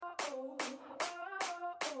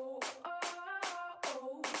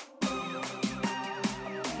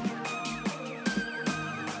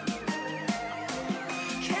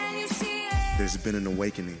There's been an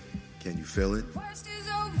awakening. Can you feel it? Worst is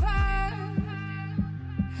over.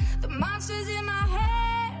 The monsters in my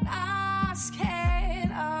head are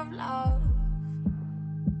scared of love.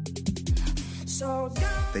 So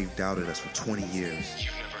They've doubted us for 20 years.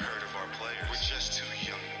 You've never heard of our players. We're just too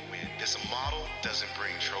young to win. This model doesn't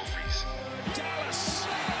bring trophies. Dallas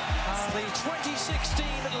are the 2016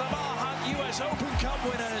 Lamar Hunt US Open Cup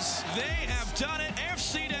winners. They have done it.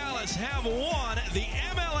 FC Dallas have won the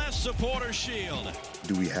MLS Supporter Shield.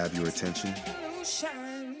 Do we have your attention?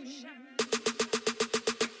 shine.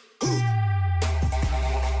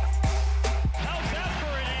 How's that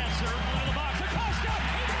for an answer? Out of the box. Acosta!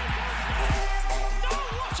 No,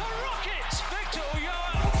 what a rocket! Victor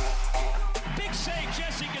Ulloa. Big save,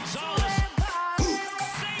 Jesse Gonzalez.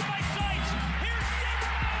 Save by sight. Here's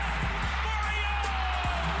Mario!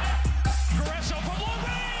 Carreso from long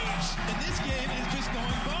range. And this game is just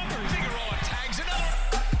going bonkers. Figueroa tags another.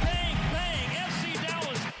 Bang, bang, FC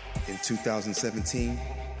Dallas. In 2017,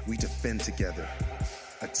 we defend together,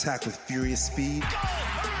 attack with furious speed,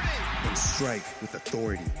 and strike with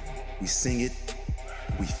authority. We sing it,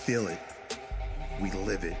 we feel it, we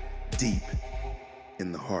live it deep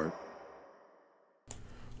in the heart.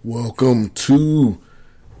 Welcome to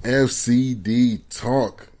FCD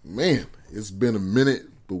Talk. Man, it's been a minute,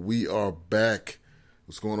 but we are back.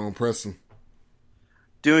 What's going on, Preston?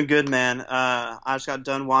 Doing good, man. I just got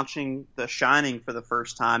done watching The Shining for the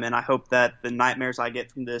first time, and I hope that the nightmares I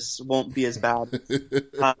get from this won't be as bad as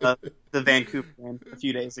the Vancouver game a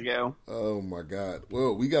few days ago. Oh, my God.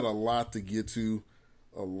 Well, we got a lot to get to,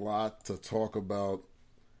 a lot to talk about.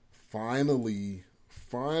 Finally,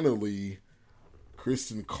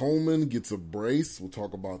 Kristen Coleman gets a brace. We'll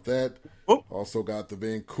talk about that. Oh. Also got the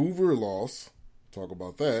Vancouver loss. Talk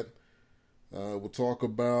about that. We'll talk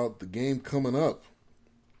about the game coming up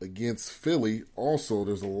against Philly. Also,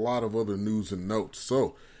 there's a lot of other news and notes.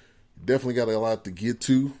 So, definitely got a lot to get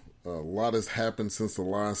to. A lot has happened since the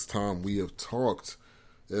last time we have talked,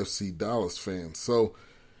 FC Dallas fans. So,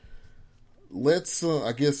 let's,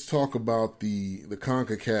 I guess, talk about the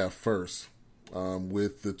CONCACAF first.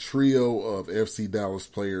 With the trio of FC Dallas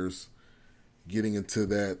players getting into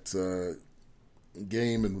that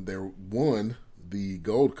game, and they won the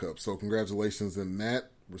Gold Cup. So, congratulations in that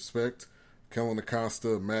respect. Kellen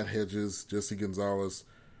Acosta, Matt Hedges, Jesse Gonzalez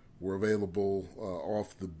were available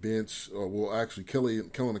off the bench. Well, actually,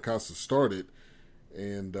 Kellen Acosta started,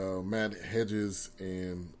 and Matt Hedges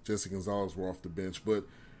and Jesse Gonzalez were off the bench. But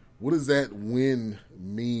what does that win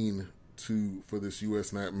mean for this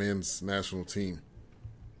U.S. men's national team?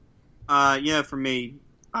 For me,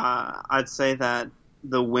 I'd say that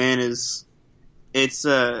the win it's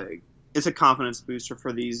a confidence booster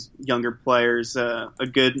for these younger players. A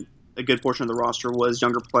good portion of the roster was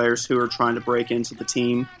younger players who are trying to break into the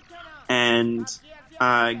team, and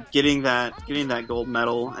getting that gold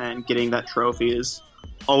medal and getting that trophy is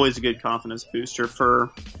always a good confidence booster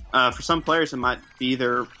for some players. It might be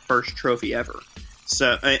their first trophy ever,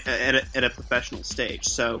 so at a professional stage.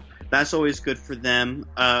 So that's always good for them.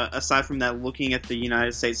 Aside from that, looking at the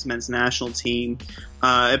United States men's national team,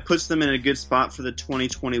 it puts them in a good spot for the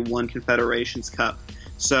 2021 Confederations Cup.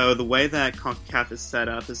 So the way that CONCACAF is set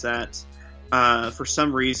up is that for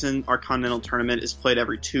some reason our continental tournament is played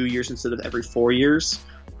every 2 years instead of every 4 years.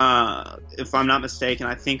 If I'm not mistaken,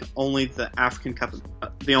 I think only the African Cup,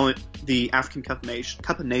 the African Cup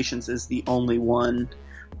of Nations is the only one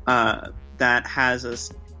that has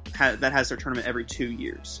their tournament every 2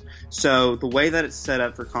 years. So the way that it's set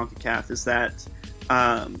up for CONCACAF is that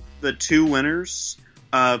the two winners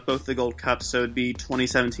of both the Gold Cups, so it'd be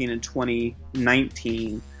 2017 and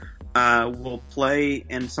 2019, will play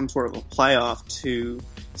in some sort of a playoff to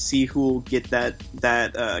see who will get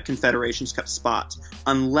that Confederations Cup spot.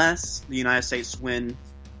 Unless the United States win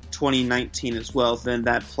 2019 as well, then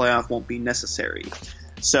that playoff won't be necessary.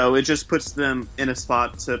 So it just puts them in a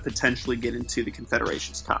spot to potentially get into the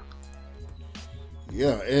Confederations Cup.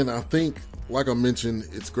 Yeah, and I think, like I mentioned,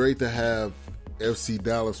 it's great to have FC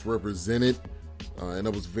Dallas represented, and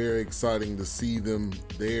it was very exciting to see them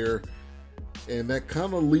there. And that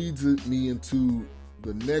kind of leads me into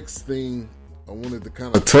the next thing I wanted to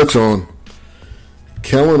kind of touch on.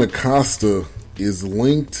 Kellen Acosta is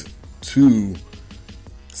linked to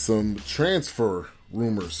some transfer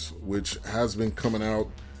rumors, which has been coming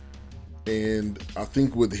out, and I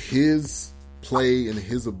think with his play and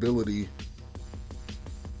his ability,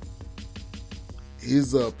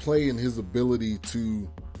 to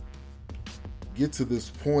get to this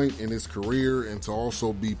point in his career and to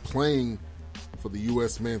also be playing for the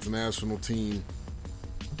U.S. men's national team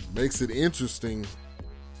makes it interesting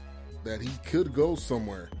that he could go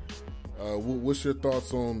somewhere. What's your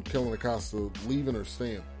thoughts on Kellyn Acosta leaving or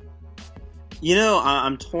staying?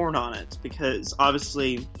 I'm torn on it because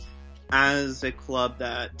obviously, as a club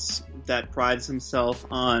that prides himself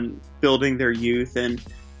on building their youth and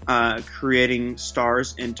creating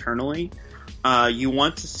stars internally, you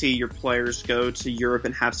want to see your players go to Europe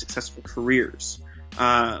and have successful careers.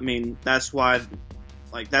 That's why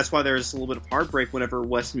there's a little bit of heartbreak whenever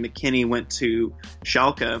Weston McKennie went to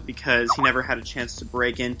Schalke, because he never had a chance to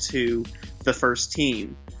break into the first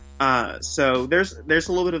team. So there's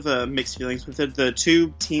a little bit of mixed feelings with it. The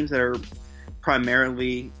two teams that are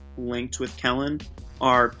primarily linked with Kellyn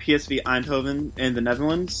are PSV Eindhoven in the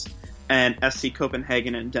Netherlands and SC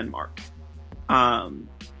Copenhagen in Denmark.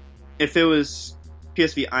 If it was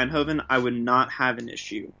PSV Eindhoven, I would not have an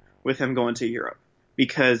issue with him going to Europe,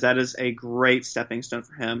 because that is a great stepping stone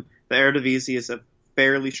for him. The Eredivisie is a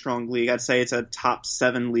fairly strong league. I'd say it's a top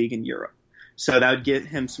 7 league in Europe. So that would get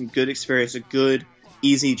him some good experience, a good,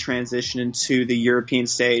 easy transition into the European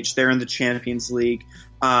stage. They're in the Champions League.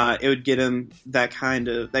 It would get him that kind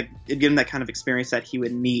of experience that he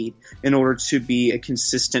would need in order to be a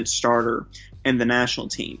consistent starter in the national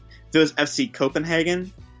team. If it was FC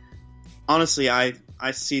Copenhagen, honestly, I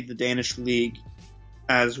see the Danish league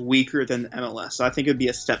as weaker than the MLS. So I think it would be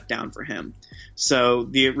a step down for him. So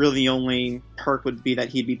the only perk would be that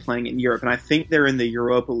he'd be playing in Europe. And I think they're in the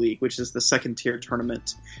Europa League, which is the second tier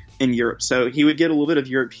tournament in Europe. So he would get a little bit of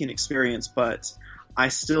European experience, but I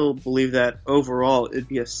still believe that overall it'd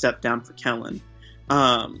be a step down for Kellyn.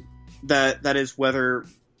 That is whether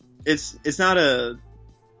it's not a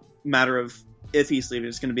matter of if he's leaving,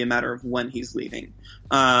 it's going to be a matter of when he's leaving.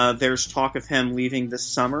 There's talk of him leaving this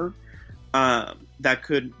summer. That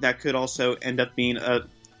could also end up being a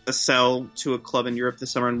sell to a club in Europe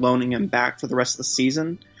this summer and loaning him back for the rest of the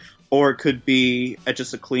season, or it could be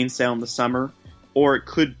just a clean sale in the summer, or it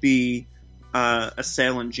could be a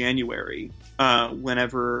sale in January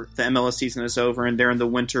whenever the MLS season is over and they're in the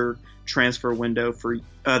winter transfer window for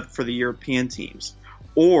the European teams.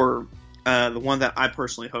 Or the one that I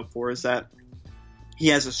personally hope for is that he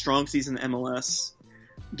has a strong season in MLS,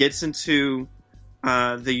 gets into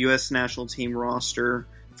the U.S. national team roster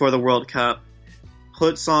for the World Cup,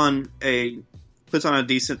 puts on a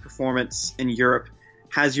decent performance in Europe,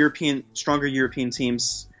 has stronger European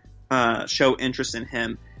teams show interest in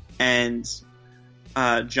him, and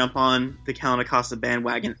jump on the Kellyn Acosta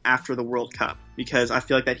bandwagon after the World Cup, because I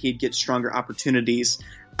feel like that he'd get stronger opportunities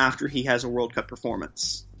after he has a World Cup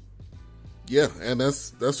performance. Yeah, and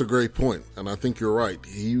that's a great point, and I think you're right.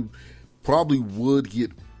 He probably would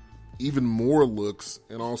get even more looks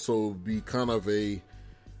and also be kind of a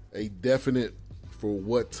definite for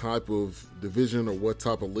what type of division or what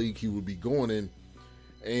type of league he would be going in.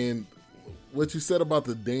 And what you said about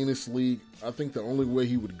the Danish league, I think the only way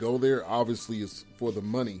he would go there, obviously, is for the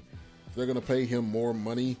money. If they're going to pay him more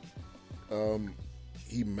money,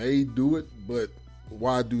 he may do it, but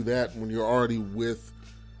why do that when you're already with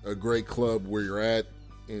a great club where you're at,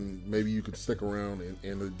 and maybe you could stick around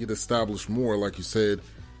and get established more, like you said,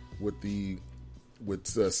 with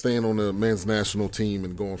staying on the men's national team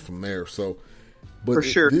and going from there. So, but for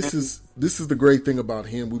sure, this is the great thing about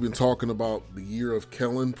him. We've been talking about the year of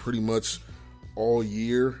Kellyn pretty much all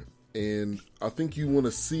year, and I think you want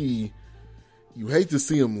to see. You hate to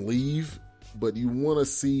see him leave, but you want to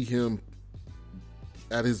see him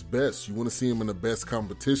at his best. You want to see him in the best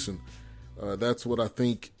competition. That's what I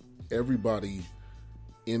think everybody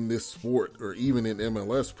in this sport, or even in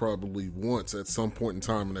MLS, probably wants at some point in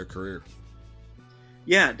time in their career.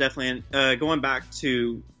 Yeah, definitely. And going back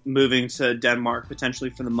to moving to Denmark, potentially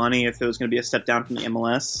for the money, if it was going to be a step down from the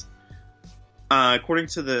MLS. According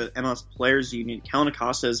to the MLS Players Union, Kellyn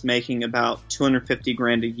Acosta is making about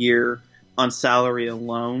 $250,000 a year on salary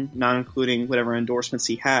alone, not including whatever endorsements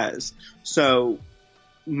he has. So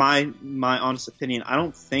my honest opinion, I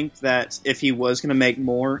don't think that if he was going to make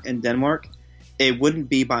more in Denmark, it wouldn't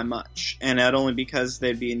be by much. And not only because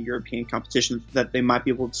they'd be in European competition, that they might be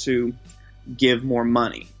able to give more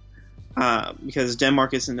money. Because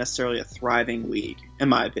Denmark isn't necessarily a thriving league, in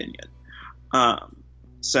my opinion.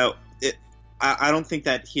 So I don't think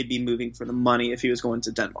that he'd be moving for the money if he was going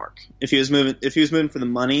to Denmark. If he was moving for the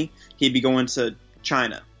money, he'd be going to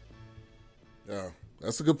China. Yeah,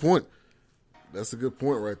 that's a good point. That's a good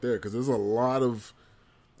point right there, because there's a lot of,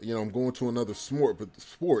 I'm going to another sport,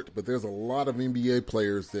 but there's a lot of NBA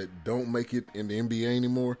players that don't make it in the NBA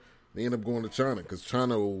anymore. They end up going to China because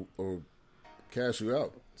China will cash you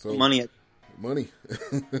out. So money,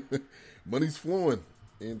 money's flowing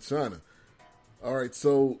in China. All right,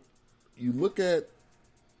 so you look at,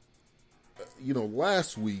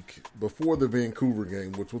 last week before the Vancouver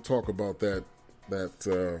game, which we'll talk about that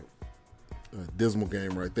dismal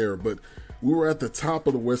game right there, but we were at the top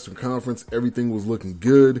of the Western Conference. Everything was looking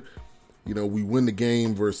good. We win the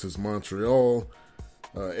game versus Montreal.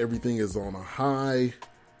 Everything is on a high.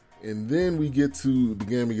 And then we get to the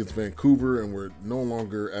game against Vancouver, and we're no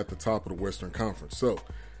longer at the top of the Western Conference. So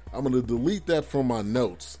I'm going to delete that from my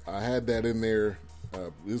notes. I had that in there.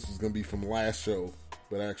 This was going to be from last show,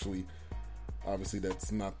 but actually, obviously,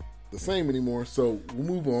 that's not the same anymore. So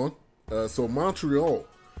we'll move on. So Montreal,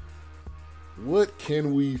 what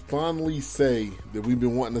can we finally say that we've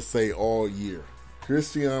been wanting to say all year?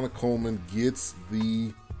 Christian Coleman gets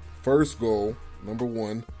the first goal, number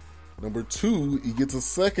one. Number two, he gets a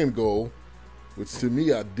second goal, which to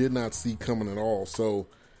me I did not see coming at all. So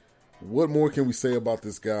what more can we say about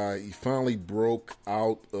this guy? He finally broke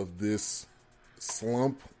out of this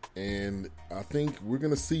slump, and I think we're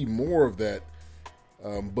going to see more of that.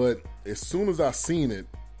 But as soon as I seen it,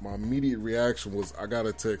 my immediate reaction was, I got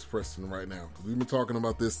to text Preston right now, because we've been talking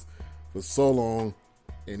about this for so long,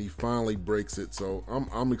 and he finally breaks it. So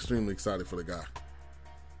I'm extremely excited for the guy.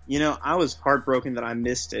 I was heartbroken that I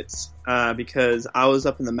missed it because I was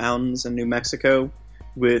up in the mountains in New Mexico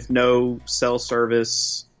with no cell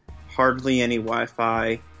service, hardly any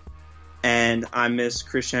Wi-Fi, and I missed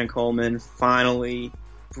Christian Coleman finally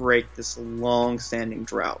break this long-standing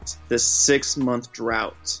drought, this 6-month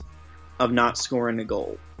drought of not scoring a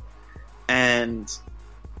goal. And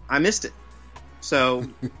I missed it. So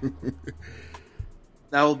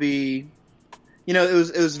that will be, it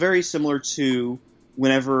was very similar to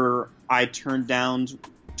whenever I turned down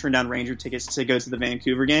Ranger tickets to go to the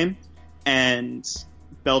Vancouver game, and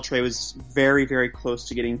Beltre was very, very close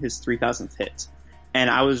to getting his 3,000th hit. And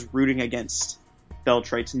I was rooting against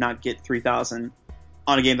Beltre to not get 3,000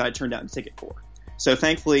 on a game that I turned down a ticket for. So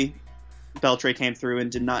thankfully, Beltre came through and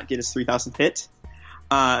did not get his 3,000th hit.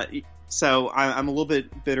 So I'm a little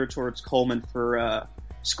bit bitter towards Coleman for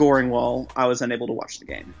scoring while I was unable to watch the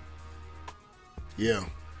game. Yeah,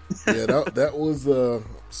 that was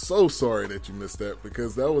so sorry that you missed that,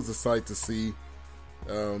 because that was a sight to see.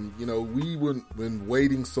 We been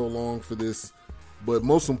waiting so long for this, but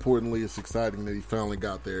most importantly, it's exciting that he finally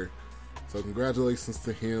got there. So congratulations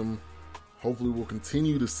to him. Hopefully we'll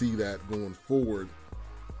continue to see that going forward.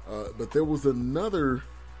 But there was another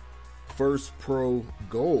first pro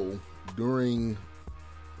goal during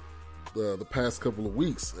the past couple of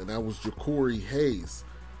weeks, and that was Ja'Cory Hayes.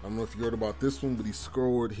 I don't know if you heard about this one, but he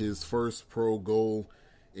scored his first pro goal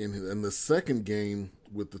in the second game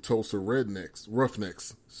with the Tulsa Roughnecks.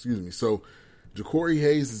 So Ja'Cory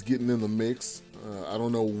Hayes is getting in the mix. I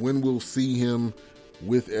don't know when we'll see him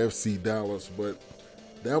with FC Dallas, but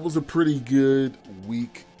that was a pretty good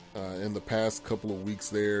week in the past couple of weeks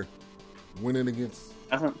there. Winning against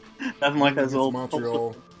nothing like those old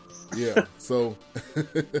Montreal. Yeah, so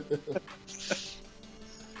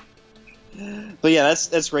but yeah,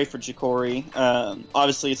 that's great for Ja'Cory.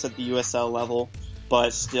 Obviously, it's at the USL level,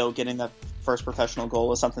 but still getting that first professional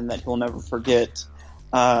goal is something that he'll never forget.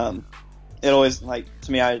 It always, to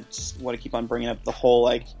me, I just want to keep on bringing up the whole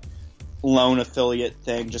loan affiliate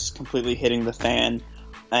thing, just completely hitting the fan.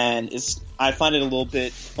 And I find it a little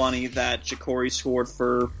bit funny that Ja'Cory scored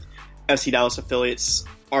for FC Dallas affiliates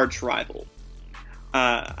arch rival.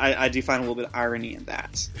 I do find a little bit of irony in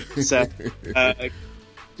that. So,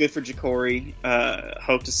 good for Ja'Cory.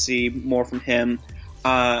 Hope to see more from him.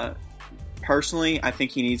 Personally, I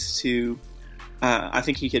think he needs to. I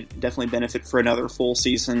think he could definitely benefit for another full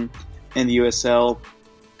season in the USL.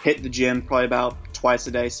 Hit the gym probably about twice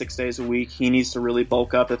a day, 6 days a week. He needs to really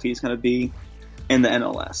bulk up if he's going to be in the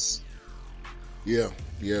MLS. Yeah,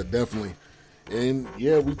 definitely. And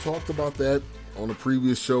yeah, we talked about that on a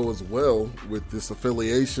previous show as well, with this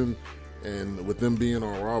affiliation and with them being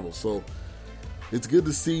our rivals. So it's good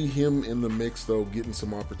to see him in the mix, though, getting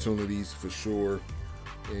some opportunities for sure,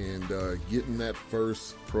 and getting that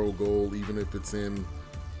first pro goal, even if it's in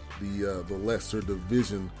the lesser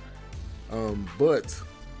division. But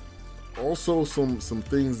also some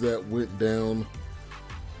things that went down.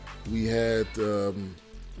 We had,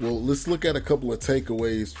 let's look at a couple of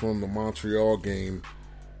takeaways from the Montreal game,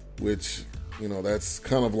 which, that's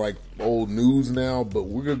kind of like old news now, but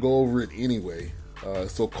we're going to go over it anyway.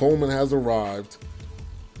 So Coleman has arrived.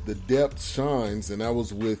 The depth shines, and that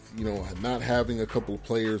was with, not having a couple of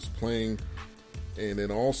players playing, and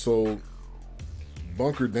then also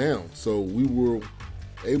bunkered down. So we were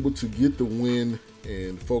able to get the win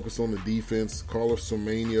and focus on the defense. Carlos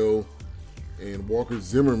Cermeño and Walker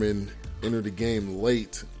Zimmerman entered the game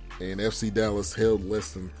late, and FC Dallas held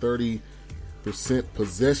less than 30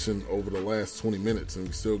 possession over the last 20 minutes, and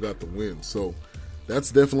we still got the win. So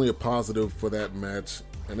that's definitely a positive for that match.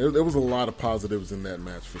 And there was a lot of positives in that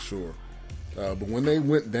match for sure. But when they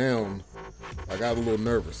went down, I got a little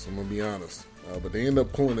nervous, I'm going to be honest. But they ended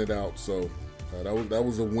up pulling it out. So that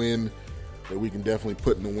was a win that we can definitely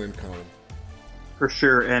put in the win column. For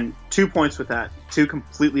sure. And 2 points with that. 2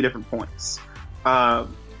 completely different points.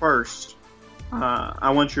 First,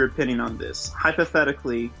 I want your opinion on this.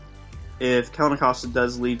 Hypothetically, if Kellyn Acosta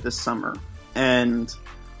does leave this summer, and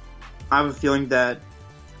I have a feeling that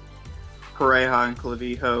Pareja and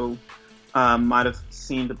Clavijo might have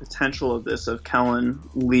seen the potential of this, of Kellyn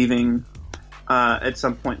leaving at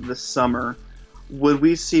some point this summer, would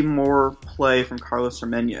we see more play from Carlos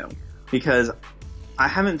Cermeño? Because I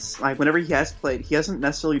haven't, whenever he has played, he hasn't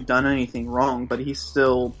necessarily done anything wrong, but he's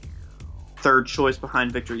still third choice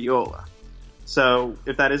behind Victor Ulloa. So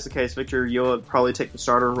if that is the case, Victor Ulloa would probably take the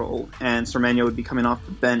starter role, and Cermeño would be coming off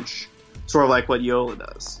the bench, sort of like what Ulloa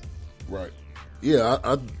does. Right. Yeah,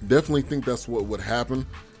 I definitely think that's what would happen.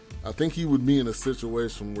 I think he would be in a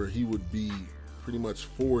situation where he would be pretty much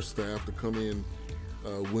forced to have to come in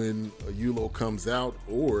when Ulloa comes out,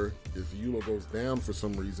 or if Ulloa goes down for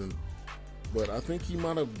some reason. But I think he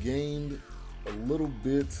might have gained a little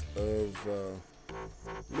bit of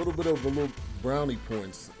brownie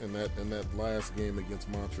points in that last game against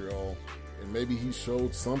Montreal, and maybe he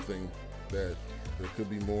showed something that there could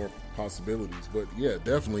be more possibilities. But yeah,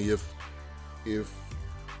 definitely if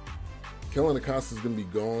Kellyn Acosta is going to be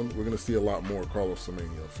gone, we're going to see a lot more Carlos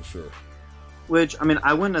Cermeño for sure. Which, I mean,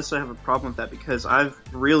 I wouldn't necessarily have a problem with that, because I've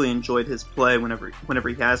really enjoyed his play whenever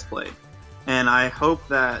he has played. And I hope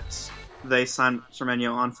that they sign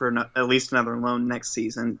Cermeño on for at least another loan next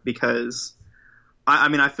season, because, I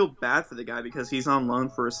mean, I feel bad for the guy because he's on loan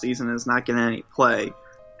for a season and is not getting any play.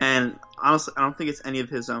 And honestly, I don't think it's any of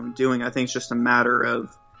his own doing. I think it's just a matter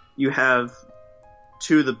of you have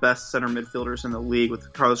two of the best center midfielders in the league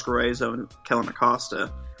with Carlos Gruezo and Kellyn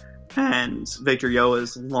Acosta. And Victor Ulloa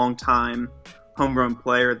is a long-time homegrown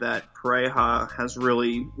player that Pareja has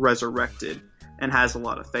really resurrected and has a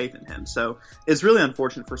lot of faith in him. So it's really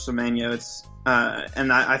unfortunate for Cermeño.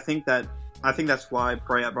 And I think that's why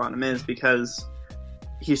Pareja brought him in, is because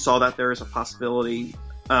he saw that there is a possibility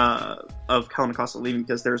of Kellyn Acosta leaving,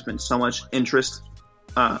 because there's been so much interest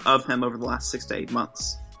of him over the last 6 to 8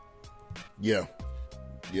 months. Yeah,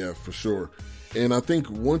 for sure. And I think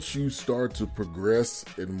once you start to progress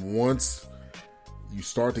and once you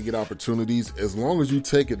start to get opportunities, as long as you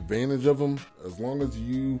take advantage of them, as long as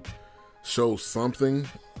you show something,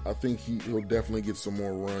 I think he'll definitely get some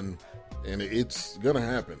more run, and it's going to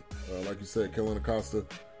happen. Like you said, Kellyn Acosta,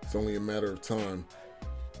 it's only a matter of time.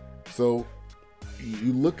 So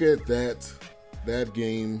you look at that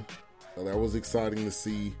game, that was exciting to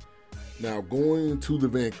see. Now, going to the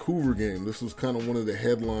Vancouver game, this was kind of one of the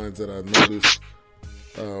headlines that I noticed.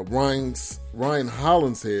 Ryan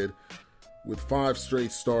Hollinshead, with 5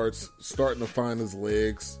 straight starts, starting to find his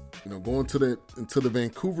legs. Going into the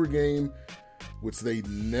Vancouver game, which they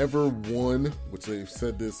never won, which they've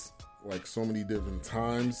said this like so many different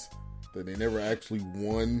times, that they never actually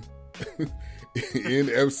won in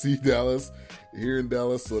FC Dallas, here in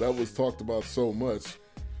Dallas. So that was talked about so much.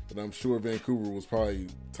 And I'm sure Vancouver was probably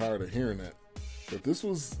tired of hearing that. But this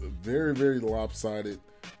was very, very lopsided.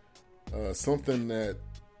 Something that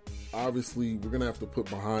obviously we're going to have to put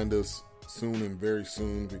behind us soon and very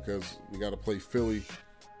soon, because we got to play Philly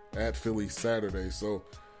at Philly Saturday. So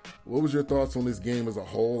what was your thoughts on this game as a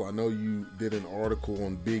whole? I know you did an article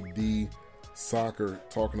on Big D Soccer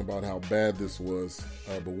talking about how bad this was.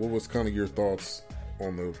 But what was kind of your thoughts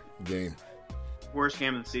on the game? Worst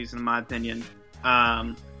game of the season, in my opinion.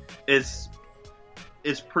 It's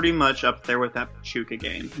pretty much up there with that Pachuca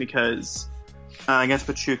game, because against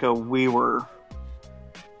Pachuca we were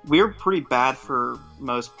pretty bad for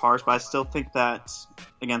most parts, but I still think that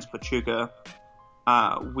against Pachuca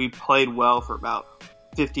we played well for about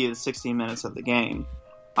 50 to 60 minutes of the game.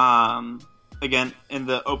 Again, in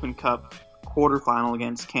the Open Cup quarterfinal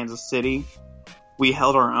against Kansas City, we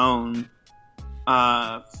held our own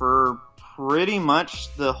for pretty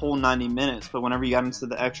much the whole 90 minutes, but whenever you got into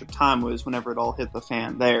the extra time was whenever it all hit the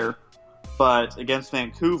fan there. But against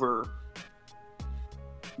Vancouver,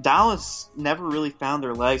 Dallas never really found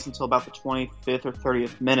their legs until about the 25th or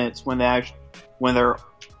 30th minutes,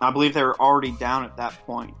 I believe they were already down at that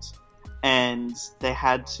point, and they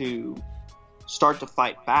had to start to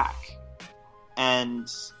fight back. And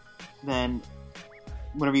then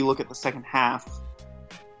whenever you look at the second half,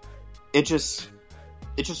 it just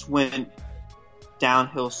went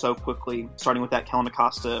downhill so quickly, starting with that Kellyn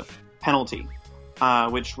Acosta penalty.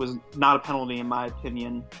 which was not a penalty in my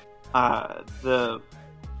opinion. The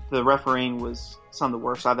refereeing was some of the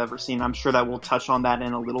worst I've ever seen. I'm sure that we'll touch on that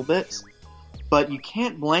in a little bit. But you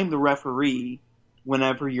can't blame the referee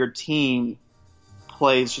whenever your team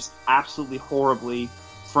plays just absolutely horribly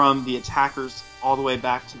from the attackers all the way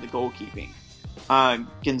back to the goalkeeping.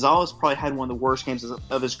 Gonzalez probably had one of the worst games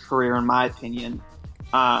of his career, in my opinion.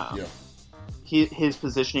 His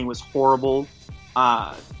positioning was horrible.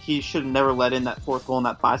 He should have never let in that fourth goal and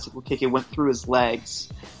that bicycle kick. It went through his legs.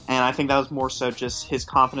 And I think that was more so just his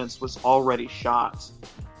confidence was already shot.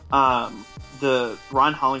 The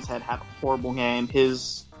Ryan Hollingshead had a horrible game.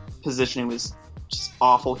 His positioning was just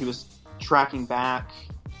awful. He was tracking back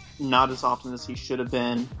not as often as he should have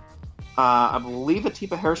been. I believe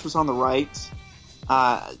Atiba Harris was on the right.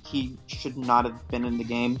 He should not have been in the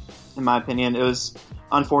game, in my opinion. It was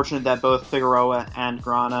unfortunate that both Figueroa and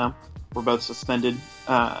Grana were both suspended.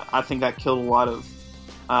 I think that killed a lot of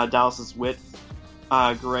Dallas's wit.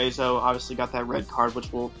 Guerrezo obviously got that red card,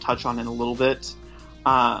 which we'll touch on in a little bit.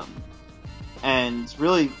 And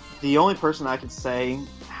really, the only person I could say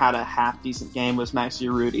had a half-decent game was Maxi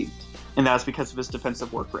Urruti, and that's because of his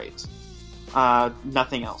defensive work rate.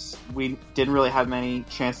 Nothing else. We didn't really have many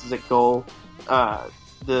chances at goal.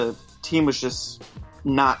 The team was just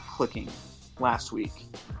not clicking last week,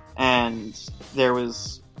 and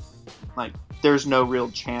there's no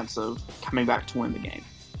real chance of coming back to win the game.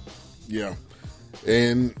 Yeah,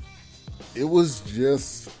 and it was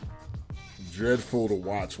just dreadful to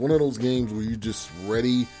watch. One of those games where you're just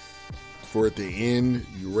ready for it to end.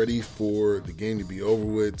 You're ready for the game to be over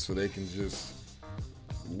with so they can just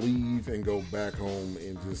leave and go back home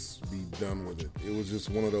and just be done with it. It was just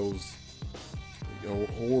one of those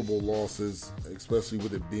horrible losses, especially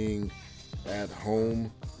with it being at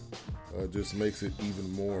home. Just makes it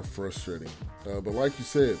even more frustrating. But like you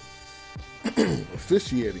said,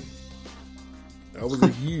 officiating, that was a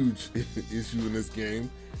huge issue in this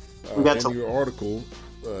game. In your article,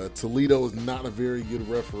 Toledo is not a very good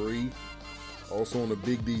referee. Also on the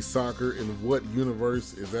Big D Soccer, in what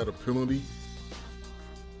universe is that a penalty?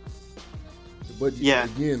 But yeah,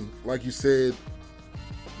 again, like you said,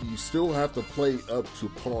 you still have to play up to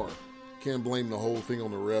par. Can't blame the whole thing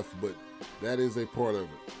on the ref, but that is a part of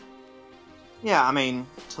it. Yeah, I mean,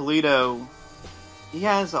 Toledo, he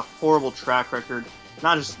has a horrible track record,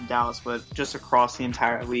 not just in Dallas, but just across the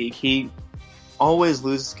entire league. He always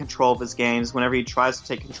loses control of his games. Whenever he tries to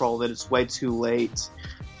take control of it, it's way too late.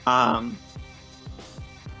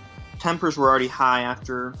 Tempers were already high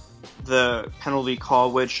after the penalty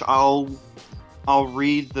call, which I'll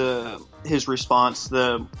read his response.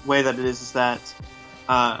 The way that it is that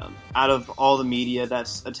out of all the media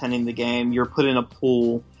that's attending the game, you're put in a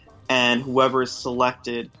pool, and whoever is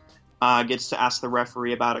selected gets to ask the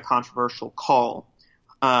referee about a controversial call.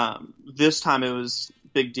 This time it was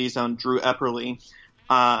Big D's own Drew Epperly.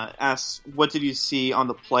 Asked, what did you see on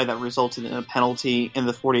the play that resulted in a penalty in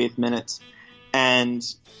the 48th minute? And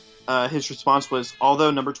his response was,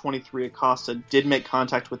 although number 23 Acosta did make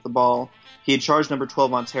contact with the ball, he had charged number 12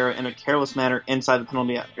 Montero in a careless manner inside the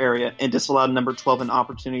penalty area and disallowed number 12 an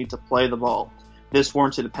opportunity to play the ball. This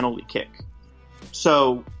warranted a penalty kick.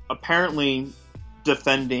 So apparently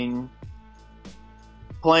playing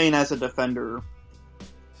as a defender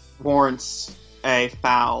warrants a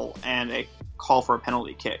foul and a call for a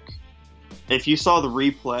penalty kick. If you saw the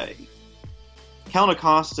replay, Kellen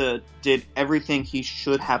Acosta did everything he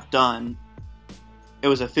should have done. It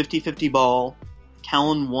was a 50-50 ball.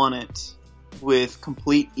 Kellen won it with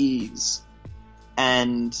complete ease.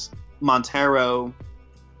 And Montero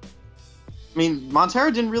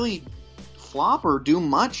didn't really flop or do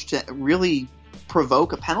much to really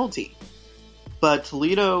provoke a penalty. But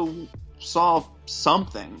Toledo saw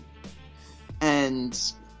something and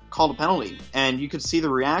called a penalty. And you could see the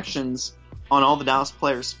reactions on all the Dallas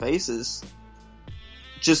players' faces,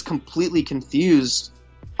 just completely confused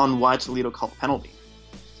on why Toledo called a penalty.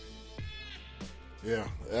 Yeah,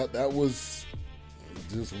 that was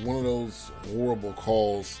just one of those horrible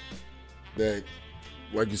calls that,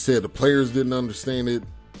 like you said, the players didn't understand it.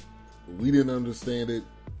 We didn't understand it.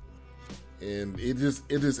 And it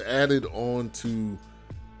just added on to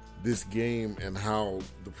this game and how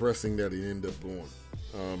depressing that it ended up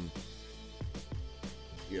going.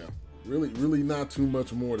 Yeah, really not too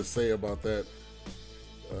much more to say about that.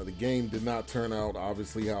 The game did not turn out,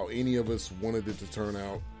 obviously, how any of us wanted it to turn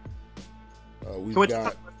out. We've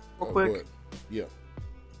got real quick. Yeah.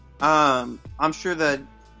 I'm sure that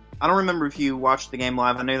I don't remember if you watched the game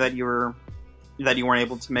live. I know that you weren't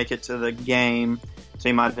able to make it to the game, so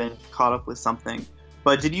you might have been caught up with something.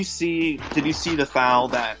 But did you see the foul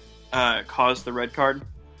that caused the red card?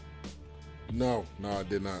 No, I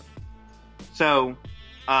did not. So,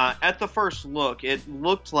 at the first look, it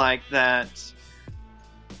looked like that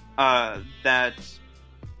that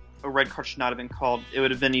a red card should not have been called. It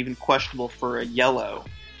would have been even questionable for a yellow,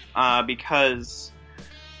 because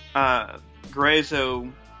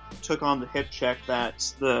Gruezo took on the hip check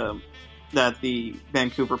that the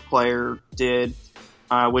Vancouver player did,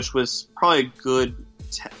 which was probably a good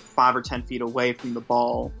 5 or 10 feet away from the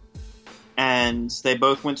ball, and they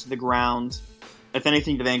both went to the ground. If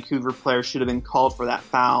anything, the Vancouver player should have been called for that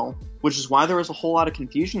foul, which is why there was a whole lot of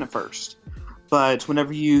confusion at first. But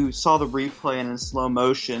whenever you saw the replay and in slow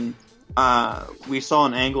motion, we saw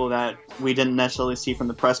an angle that we didn't necessarily see from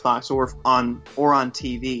the press box or on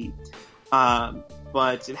TV.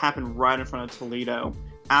 But it happened right in front of Toledo.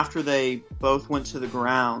 After they both went to the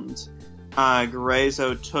ground,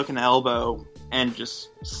 Gruezo took an elbow and just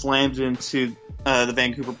slammed it into the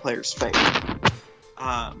Vancouver player's face.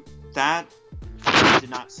 That I did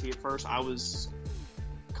not see at first. I was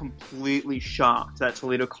completely shocked that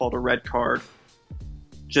Toledo called a red card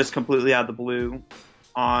just completely out of the blue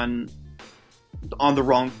on the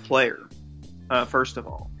wrong player, first of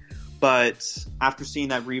all. But after seeing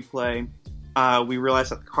that replay, we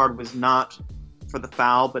realized that the card was not for the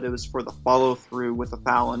foul, but it was for the follow-through with the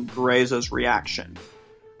foul and Gruezo's reaction.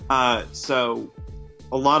 So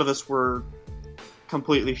a lot of us were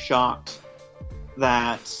completely shocked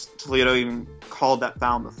that Toledo even called that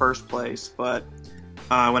foul in the first place, but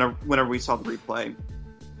whenever we saw the replay,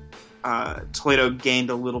 Toledo gained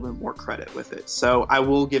a little bit more credit with it. So I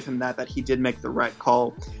will give him that he did make the right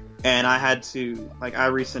call, and I had to, I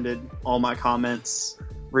rescinded all my comments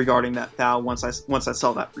regarding that foul once I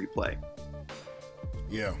saw that replay.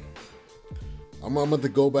 Yeah. I'm going to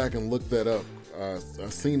go back and look that up.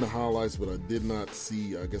 I've seen the highlights, but I did not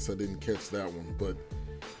see, I guess I didn't catch that one. But,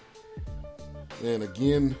 and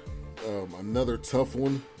again, another tough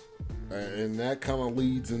one. And that kind of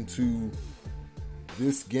leads into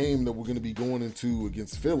this game that we're going to be going into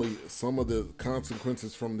against Philly. Some of the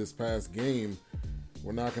consequences from this past game,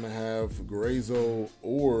 we're not going to have Gruezo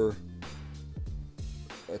or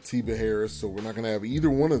Atiba Harris, so we're not going to have either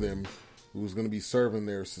one of them who's going to be serving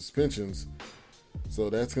their suspensions. So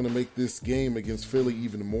that's going to make this game against Philly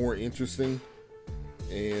even more interesting.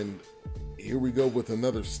 And here we go with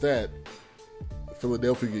another stat. The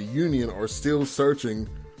Philadelphia Union are still searching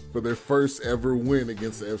for their first ever win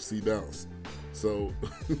against the FC Dallas. So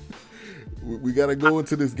we got to go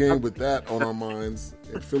into this game with that on our minds.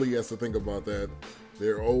 And Philly has to think about that.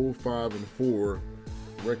 Their 0-5-4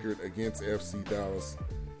 record against FC Dallas.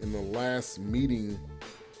 In the last meeting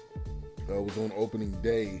was on opening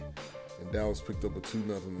day, and Dallas picked up a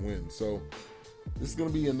 2-0 win. So this is going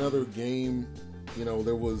to be another game. You know,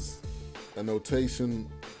 there was a notation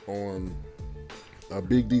on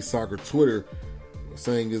Big D Soccer Twitter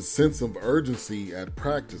saying his sense of urgency at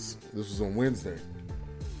practice. This was on Wednesday.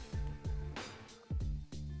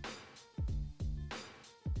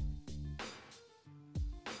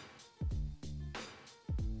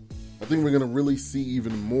 I think we're going to really see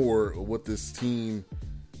even more of what this team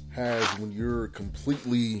has when you're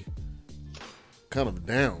completely kind of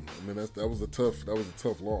down. I mean, that was a tough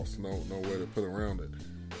loss. No way to put around it.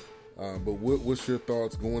 But what's your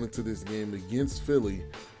thoughts going into this game against Philly?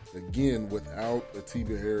 Again, without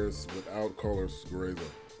Atiba Harris, without Carlos Gruezo.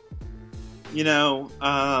 You know,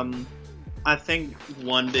 I think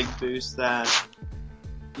one big boost that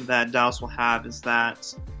Dallas will have is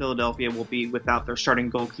that Philadelphia will be without their starting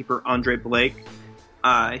goalkeeper, Andre Blake.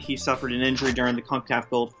 He suffered an injury during the CONCACAF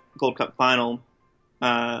Gold Cup final.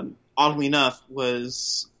 Oddly enough,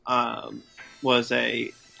 was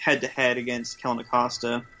a head-to-head against Kellen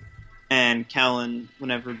Acosta. And Kellen,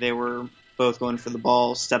 whenever they were both going for the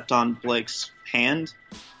ball, stepped on Blake's hand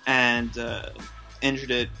and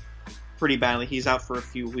injured it pretty badly. He's out for a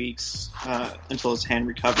few weeks until his hand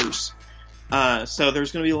recovers. So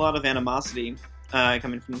there's going to be a lot of animosity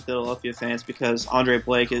coming from the Philadelphia fans because Andre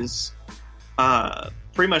Blake is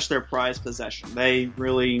pretty much their prized possession. They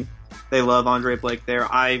love Andre Blake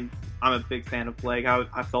there. I'm a big fan of Blake.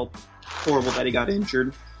 I felt horrible that he got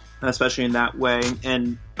injured, especially in that way,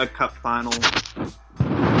 in a cup final,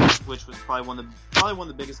 which was probably one of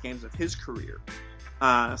the biggest games of his career.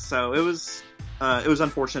 So it was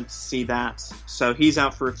unfortunate to see that. So he's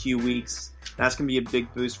out for a few weeks. That's going to be a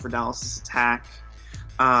big boost for Dallas' attack.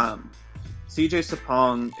 CJ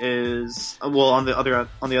Sapong is on the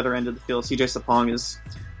other end of the field. CJ Sapong is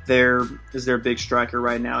their big striker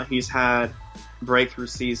right now. He's had a breakthrough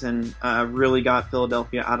season. Really got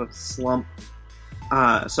Philadelphia out of the slump.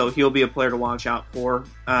 So he'll be a player to watch out for.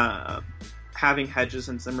 having Hedges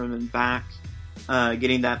and Zimmerman back,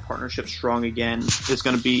 getting that partnership strong again is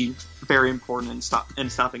going to be very important in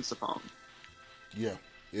stopping Sapong. Yeah,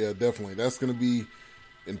 definitely. That's going to be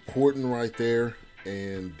important right there.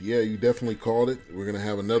 And yeah, you definitely called it. We're going to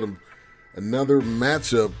have another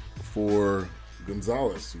matchup for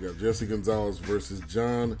Gonzalez. You got Jesse Gonzalez versus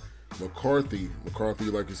John McCarthy. McCarthy,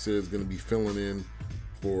 like you said, is going to be filling in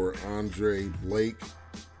for Andre Blake.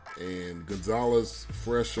 And Gonzalez,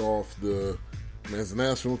 fresh off the men's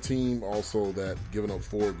national team, also that giving up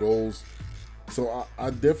 4 goals. So I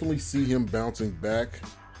definitely see him bouncing back.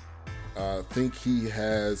 I think he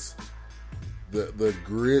has the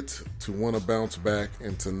grit to want to bounce back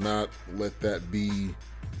and to not let that be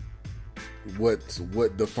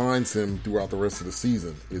what defines him throughout the rest of the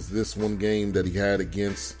season. Is this one game that he had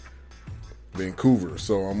against Vancouver.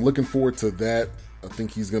 So I'm looking forward to that. I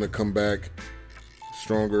think he's going to come back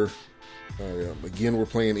stronger. Again, we're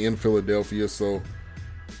playing in Philadelphia, so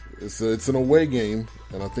it's an away game,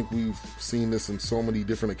 and I think we've seen this in so many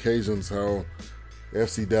different occasions how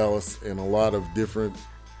FC Dallas and a lot of different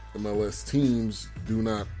MLS teams do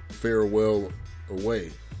not fare well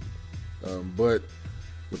away. But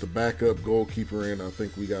with the backup goalkeeper in, I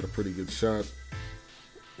think we got a pretty good shot.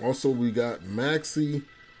 Also, we got Maxi,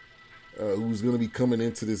 who's going to be coming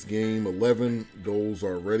into this game, 11 goals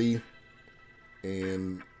already.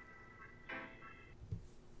 And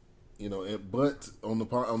but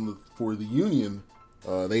for the Union,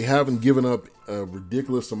 they haven't given up a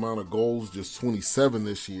ridiculous amount of goals, just 27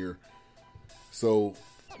 this year. So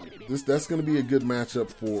that's going to be a good matchup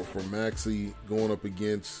for Maxi going up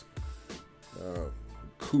against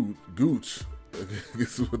Gooch.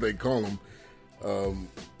 This is what they call him.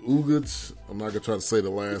 Uguc. I'm not going to try to say the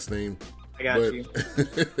last name. I got you.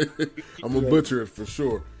 I'm going to butcher it for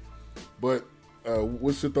sure. But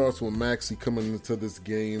what's your thoughts on Maxi coming into this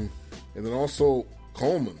game? And then also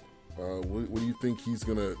Coleman. What do you think he's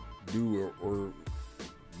going to do or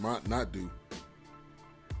might not do?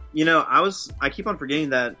 I keep on forgetting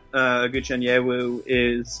that Gucci Onyewu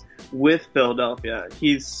is with Philadelphia.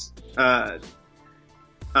 He spent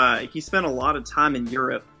a lot of time in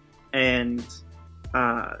Europe, and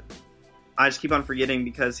I just keep on forgetting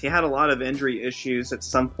because he had a lot of injury issues at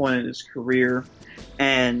some point in his career,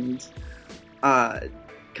 and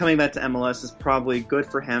coming back to MLS is probably good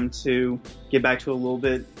for him to get back to a little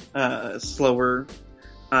bit slower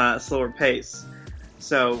pace.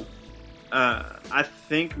 So I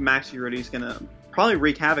think Maxi Urruti is going to probably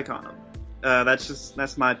wreak havoc on him.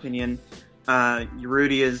 That's my opinion.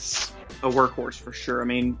 Urruti is a workhorse for sure. I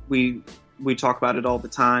mean, we talk about it all the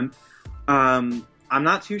time. I'm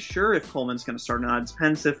not too sure if Coleman's going to start or not. It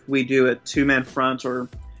depends if we do a 2-man front or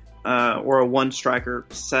a 1-striker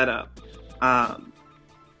setup. I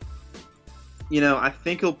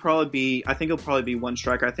think he'll probably be 1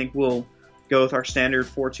 striker. I think we'll go with our standard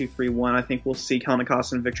 4-2-3-1. I think we'll see Kellyn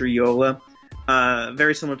Acosta and Victor Yola.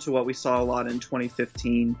 Very similar to what we saw a lot in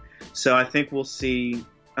 2015. So I think we'll see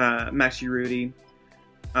Maxi Urruti,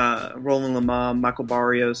 Roland Lamah, Michael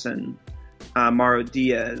Barrios, and Mauro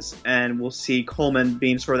Diaz. And we'll see Coleman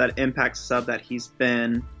being sort of that impact sub that he's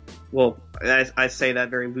been. Well, I say that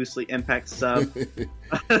very loosely, impact sub.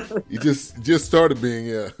 You just started being,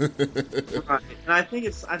 yeah. Right. And I think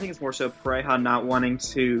it's more so Pareja not wanting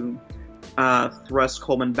to thrust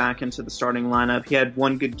Coleman back into the starting lineup. He had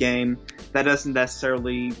one good game. That doesn't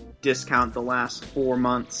necessarily discount the last 4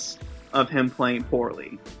 months of him playing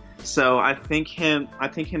poorly. So I think him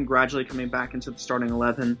gradually coming back into the starting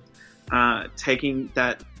 11, taking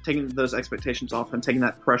those expectations off him, taking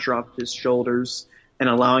that pressure off his shoulders, and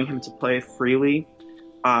allowing him to play freely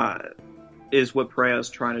is what Pareja is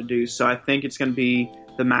trying to do. So I think it's going to be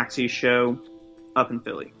the Maxi show up in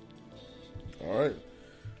Philly. All right.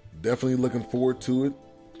 Definitely looking forward to it.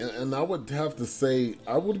 And I would have to say,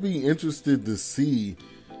 I would be interested to see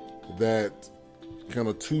that kind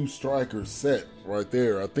of 2-striker set right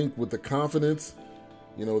there. I think with the confidence,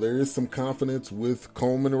 there is some confidence with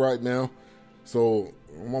Coleman right now. So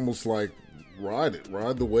I'm almost like, ride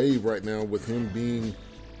the wave right now with him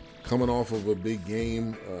coming off of a big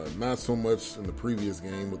game. Not so much in the previous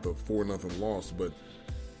game with the 4-0 loss, but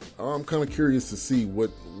I'm kind of curious to see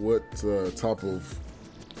what type of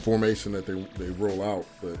formation that they roll out.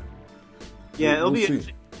 But yeah, it'll be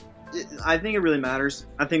interesting. I think it really matters.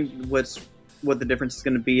 I think what the difference is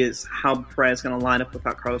going to be is how Pareja is going to line up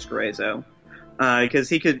without Carlos Gruezo, because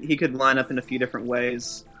he could line up in a few different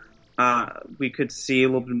ways. We could see a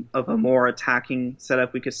little bit of a more attacking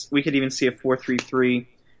setup. We could even see a 4-3-3.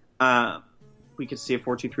 We could see a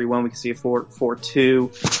 4-2-3-1. We could see a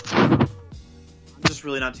 4-4-2. just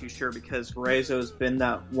really not too sure because Gruezo has been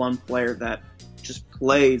that one player that just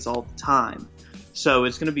plays all the time. So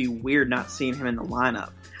it's going to be weird not seeing him in the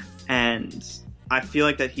lineup. And I feel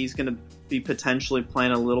like that he's going to be potentially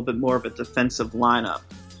playing a little bit more of a defensive lineup.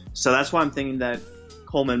 So that's why I'm thinking that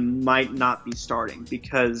Coleman might not be starting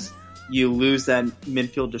because you lose that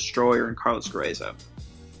midfield destroyer in Carlos Gruezo.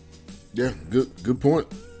 Yeah, good point.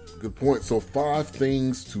 Good point. So 5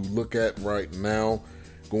 things to look at right now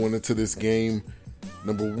going into this game.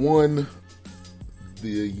 Number 1, the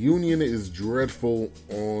Union has been dreadful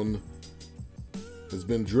on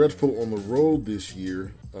the road this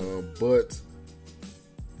year, but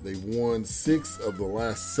they've won 6 of the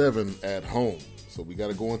last 7 at home. So we got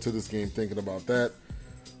to go into this game thinking about that.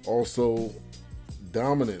 Also,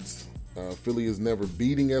 dominance. Philly is never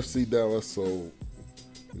beating FC Dallas, so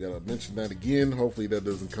we got to mention that again. Hopefully that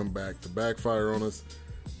doesn't come back to backfire on us.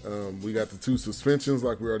 We got the 2 suspensions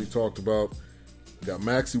like we already talked about. We got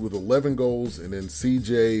Maxey with 11 goals, and then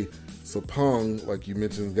CJ Sapong, like you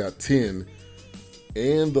mentioned, got 10.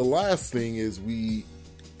 And the last thing is we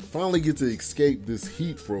finally get to escape this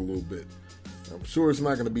heat for a little bit. I'm sure it's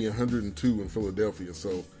not going to be 102 in Philadelphia,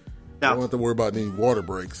 so I don't have to worry about any water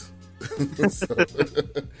breaks.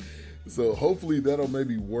 So hopefully that'll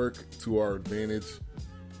maybe work to our advantage.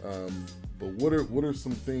 But what are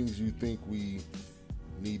some things you think we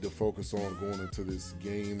need to focus on going into this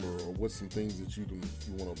game, or what's some things that you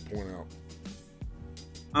want to point out?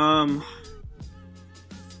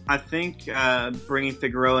 I think bringing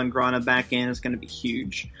Figueroa and Grana back in is going to be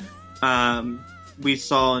huge. We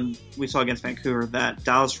saw against Vancouver that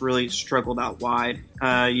Dallas really struggled out wide.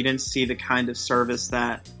 You didn't see the kind of service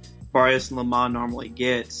that Barrios and Lamont normally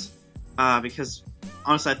get, because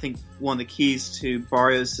honestly, I think one of the keys to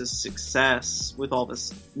Barrios' success with all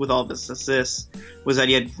this assists was that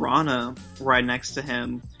he had Grana right next to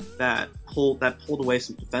him that pulled away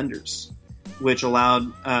some defenders, which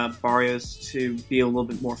allowed Barrios to be a little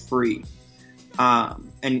bit more free.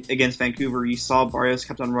 And against Vancouver, you saw Barrios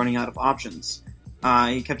kept on running out of options.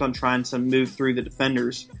 He kept on trying to move through the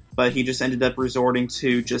defenders, but he just ended up resorting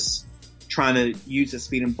to just trying to use his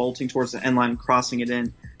speed and bolting towards the end line and crossing it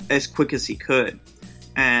in as quick as he could.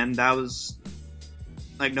 And that was,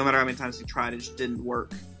 like, no matter how many times he tried, it just didn't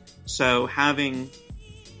work. So having,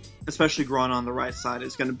 especially Grana on the right side,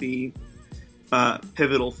 is going to be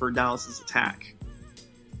pivotal for Dallas's attack.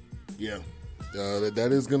 Yeah, that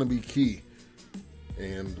is going to be key.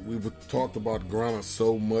 And we've talked about Grana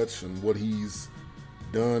so much and what he's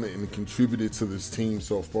done and contributed to this team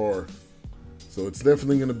so far. So it's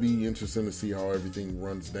definitely going to be interesting to see how everything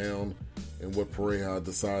runs down and what Pareja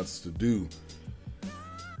decides to do.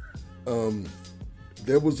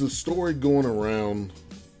 There was a story going around,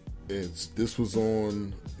 this was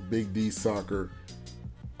on Big D Soccer.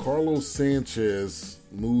 Carlos Sanchez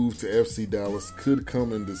move to FC Dallas could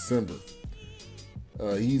come in December.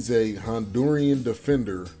 He's a Honduran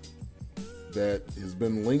defender that has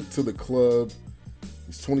been linked to the club.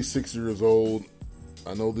 He's 26 years old.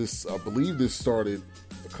 I believe this started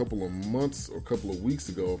a couple of months or a couple of weeks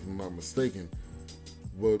ago, if I'm not mistaken.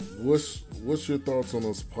 But what's your thoughts on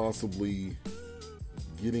us possibly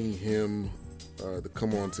getting him to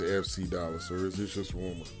come on to FC Dallas, or is this just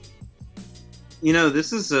rumor? You know,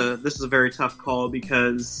 this is a very tough call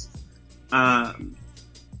because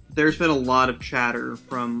there's been a lot of chatter,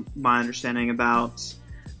 from my understanding, about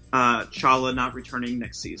Chala not returning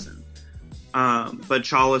next season. But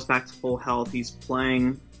Chala's back to full health. He's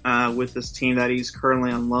playing with this team that he's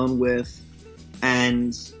currently on loan with,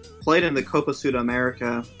 and played in the Copa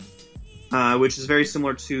Sudamerica, which is very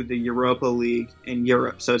similar to the Europa League in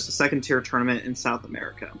Europe. So it's a second-tier tournament in South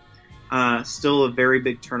America. Still a very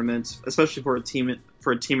big tournament, especially for a team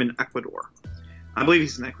in Ecuador. I believe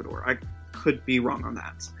he's in Ecuador. I could be wrong on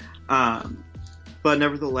that. But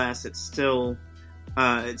nevertheless, it's still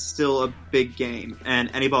a big game.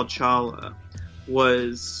 And Anibal Chala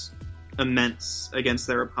was immense against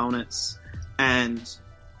their opponents and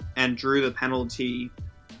drew the penalty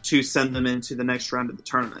to send them into the next round of the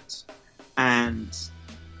tournament. And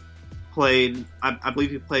played, I believe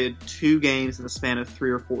he played 2 games in the span of 3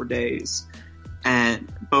 or 4 days,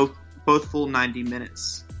 and both full 90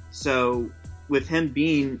 minutes. So with him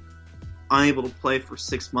being unable to play for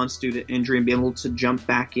 6 months due to injury and being able to jump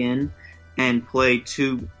back in and play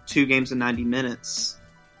two games in 90 minutes,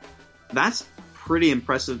 that's pretty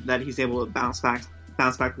impressive that he's able to bounce back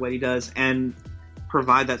the way he does and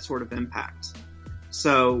provide that sort of impact.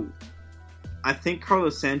 So I think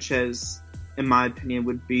Carlos Sanchez, in my opinion,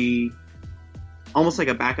 would be almost like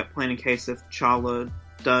a backup plan in case if Chala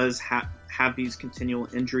does have these continual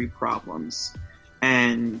injury problems.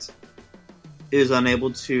 And is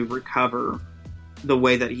unable to recover the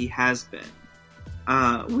way that he has been.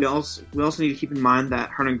 We also need to keep in mind that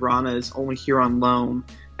Hernan Grana is only here on loan,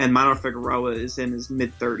 and Minor Figueroa is in his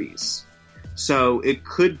mid-30s. So it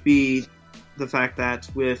could be the fact that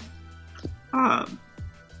with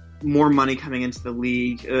more money coming into the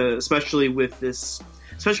league, especially with this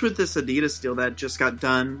Adidas deal that just got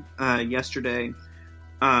done yesterday,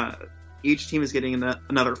 each team is getting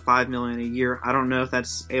another $5 million a year. I don't know if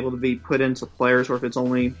that's able to be put into players or if it's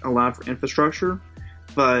only allowed for infrastructure,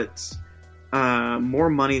 but more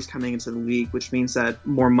money is coming into the league, which means that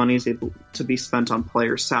more money is able to be spent on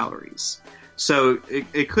players' salaries. So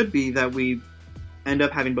it could be that we end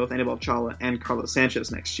up having both Anibal Chala and Carlos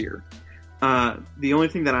Sanchez next year. The only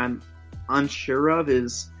thing that I'm unsure of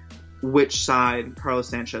is which side Carlos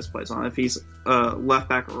Sanchez plays on, if he's left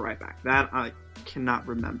back or right back. That I cannot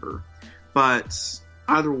remember. But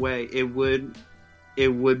either way, it would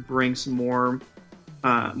bring some more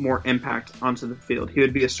impact onto the field. He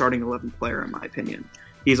would be a starting 11 player, in my opinion.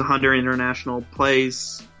 He's a Honduran international,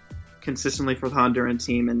 plays consistently for the Honduran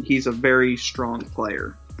team, and he's a very strong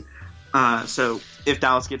player. So if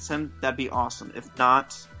Dallas gets him, that'd be awesome. If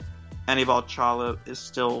not, Anibal Chala is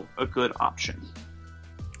still a good option.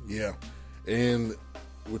 Yeah, and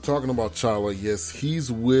we're talking about Chala. Yes,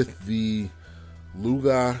 he's with the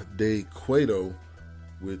Liga de Quito,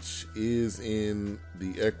 which is in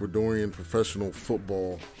the Ecuadorian professional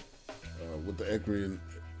football, with the Ecuadorian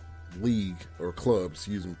league or club,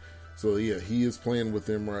 excuse me. So yeah, he is playing with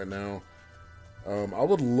them right now. I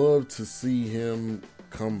would love to see him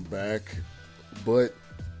come back, but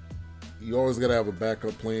you always got to have a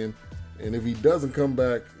backup plan. And if he doesn't come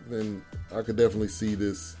back, then I could definitely see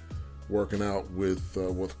this working out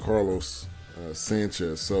with Carlos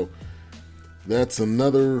Sanchez. So that's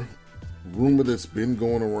another rumor that's been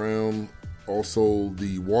going around. Also,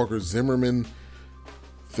 the Walker Zimmerman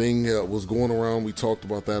thing was going around. We talked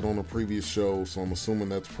about that on a previous show, so I'm assuming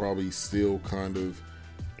that's probably still kind of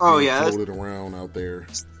floated around out there.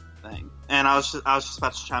 Thing. And I was just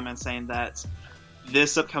about to chime in saying that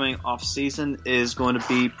this upcoming off season is going to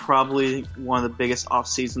be probably one of the biggest off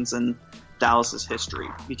seasons in Dallas's history,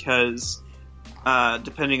 because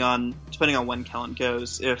depending on when Kellen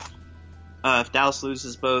goes, if Dallas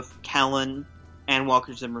loses both Kellen and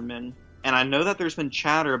Walker Zimmerman, and I know that there's been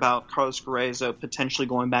chatter about Carlos Gruezo potentially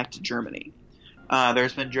going back to Germany.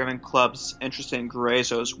 There's been German clubs interested in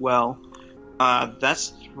Gruezo as well.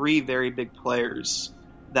 That's 3 very big players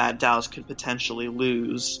that Dallas could potentially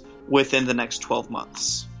lose within the next 12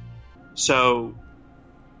 months. So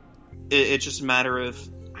it's just a matter of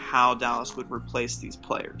how Dallas would replace these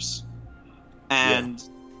players. And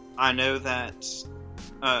I know that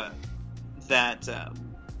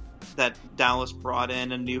that Dallas brought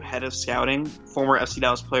in a new head of scouting, former FC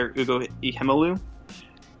Dallas player Ugo Ihemalu.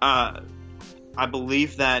 I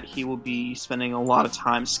believe that he will be spending a lot of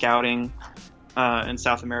time scouting in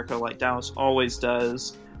South America like Dallas always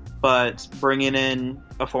does, but bringing in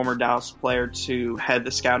a former Dallas player to head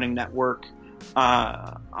the scouting network,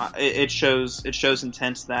 it shows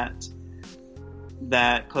intent that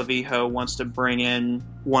Clavijo wants to bring in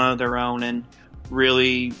one of their own and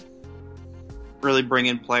really bring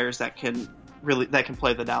in players that can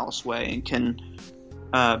play the Dallas way and can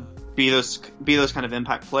be those kind of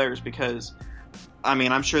impact players. Because I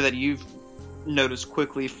mean, I'm sure that you've noticed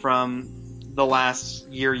quickly from the last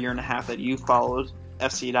year and a half that you followed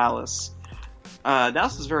FC Dallas.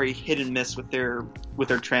 Dallas is very hit and miss with their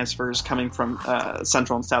transfers coming from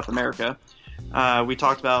Central and South America. We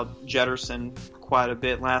talked about Jetterson quite a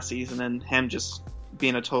bit last season and him just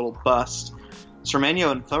being a total bust.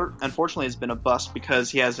 Cermeño, unfortunately, has been a bust because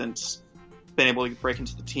he hasn't been able to break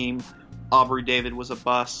into the team. Aubrey David was a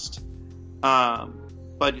bust.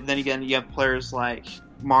 But then again, you have players like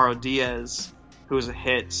Mauro Diaz, who is a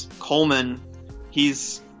hit. Coleman,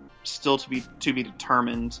 he's still to be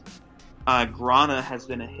determined. Grana has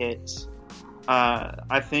been a hit.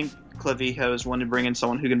 I think Clavijo is one to bring in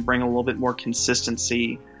someone who can bring a little bit more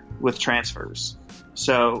consistency with transfers.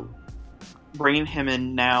 So bringing him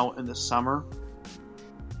in now in the summer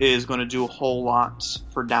is going to do a whole lot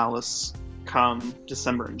for Dallas come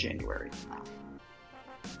December and January.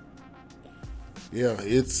 Yeah,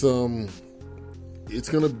 it's going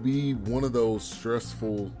to be one of those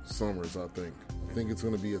stressful summers, I think. I think it's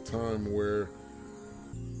going to be a time where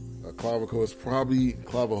Clavijo is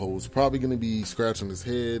probably going to be scratching his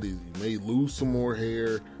head. He may lose some more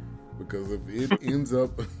hair, because if it ends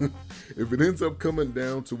up coming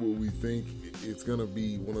down to what we think, it's going to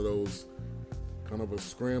be one of those kind of a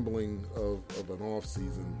scrambling of an off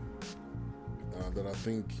season that I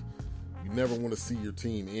think never want to see your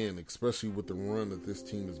team end, especially with the run that this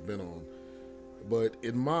team has been on. But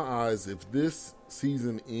in my eyes, if this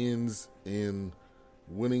season ends in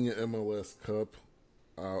winning an MLS Cup,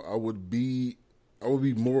 I would be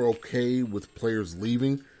more okay with players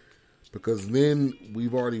leaving, because then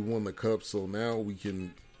we've already won the cup. So now we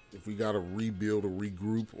can, if we got to rebuild or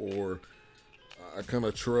regroup, or I kind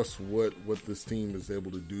of trust what this team is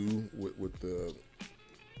able to do with the,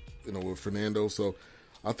 with Fernando. So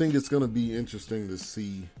I think it's going to be interesting to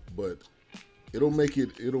see, but it'll make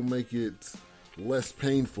it less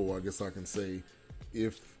painful, I guess I can say,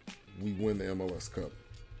 if we win the MLS Cup.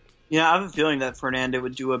 Yeah, I have a feeling that Fernando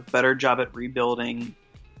would do a better job at rebuilding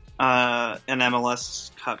an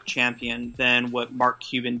MLS Cup champion than what Mark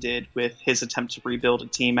Cuban did with his attempt to rebuild a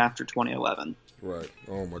team after 2011. Right.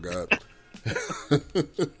 Oh, my God.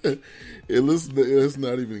 Let's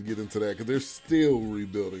not even get into that, because they're still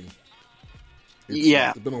rebuilding.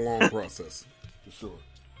 It's been a long process, for sure.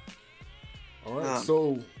 All right,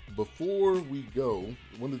 so before we go,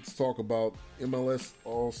 I wanted to talk about MLS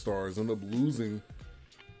All-Stars. Ended up losing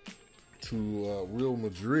to Real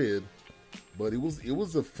Madrid, but it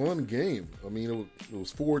was a fun game. I mean, it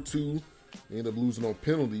was 4-2. They ended up losing on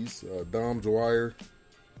penalties. Dom Dwyer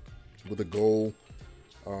with a goal.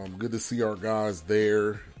 Good to see our guys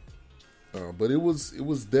there. But it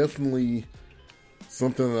was definitely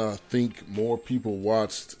something that I think more people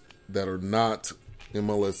watched that are not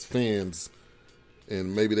MLS fans,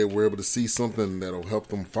 and maybe they were able to see something that'll help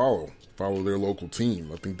them follow their local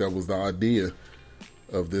team. I think that was the idea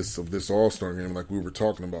of this All-Star game, like we were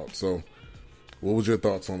talking about. So, what was your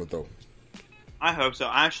thoughts on it, though? I hope so.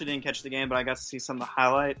 I actually didn't catch the game, but I got to see some of the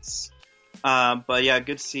highlights. But yeah,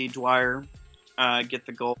 good to see Dwyer get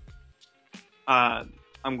the goal.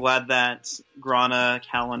 I'm glad that Grana,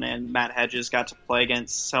 Callan, and Matt Hedges got to play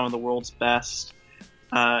against some of the world's best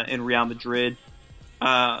in Real Madrid.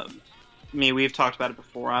 We've talked about it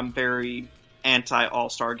before. I'm very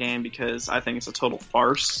anti-All-Star game because I think it's a total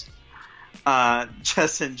farce.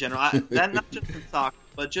 Just in general, not just in soccer,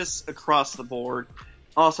 but just across the board,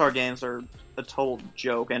 All-Star games are a total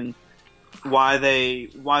joke, and why they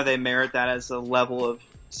merit that as a level of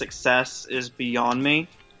success is beyond me.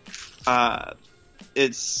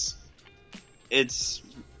 It's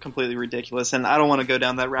completely ridiculous, and I don't want to go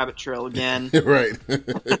down that rabbit trail again. Right.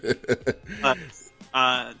 But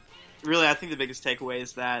really, I think the biggest takeaway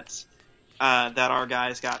is that our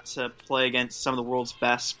guys got to play against some of the world's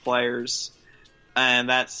best players, and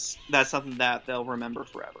that's something that they'll remember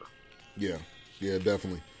forever. Yeah,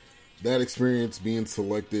 definitely. That experience, being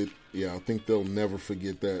selected, I think they'll never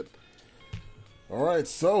forget that. All right,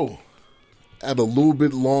 so had a little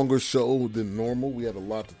bit longer show than normal. We had a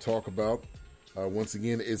lot to talk about. Once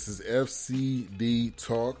again, this is FCD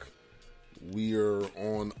Talk. We are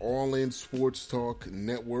on All In Sports Talk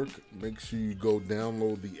Network. Make sure you go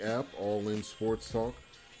download the app, All In Sports Talk.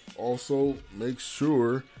 Also, make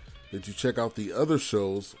sure that you check out the other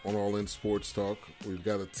shows on All In Sports Talk. We've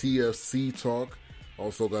got a TFC Talk.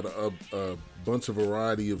 Also got a bunch of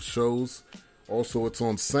variety of shows. Also, it's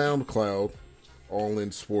on SoundCloud, All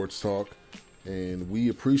In Sports Talk. And we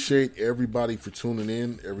appreciate everybody for tuning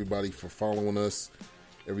in, everybody for following us,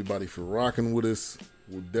 everybody for rocking with us.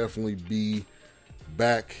 We'll definitely be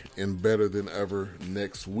back and better than ever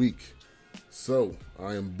next week. So,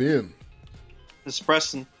 I am Ben. This is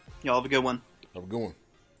Preston. Y'all have a good one. Have a good one.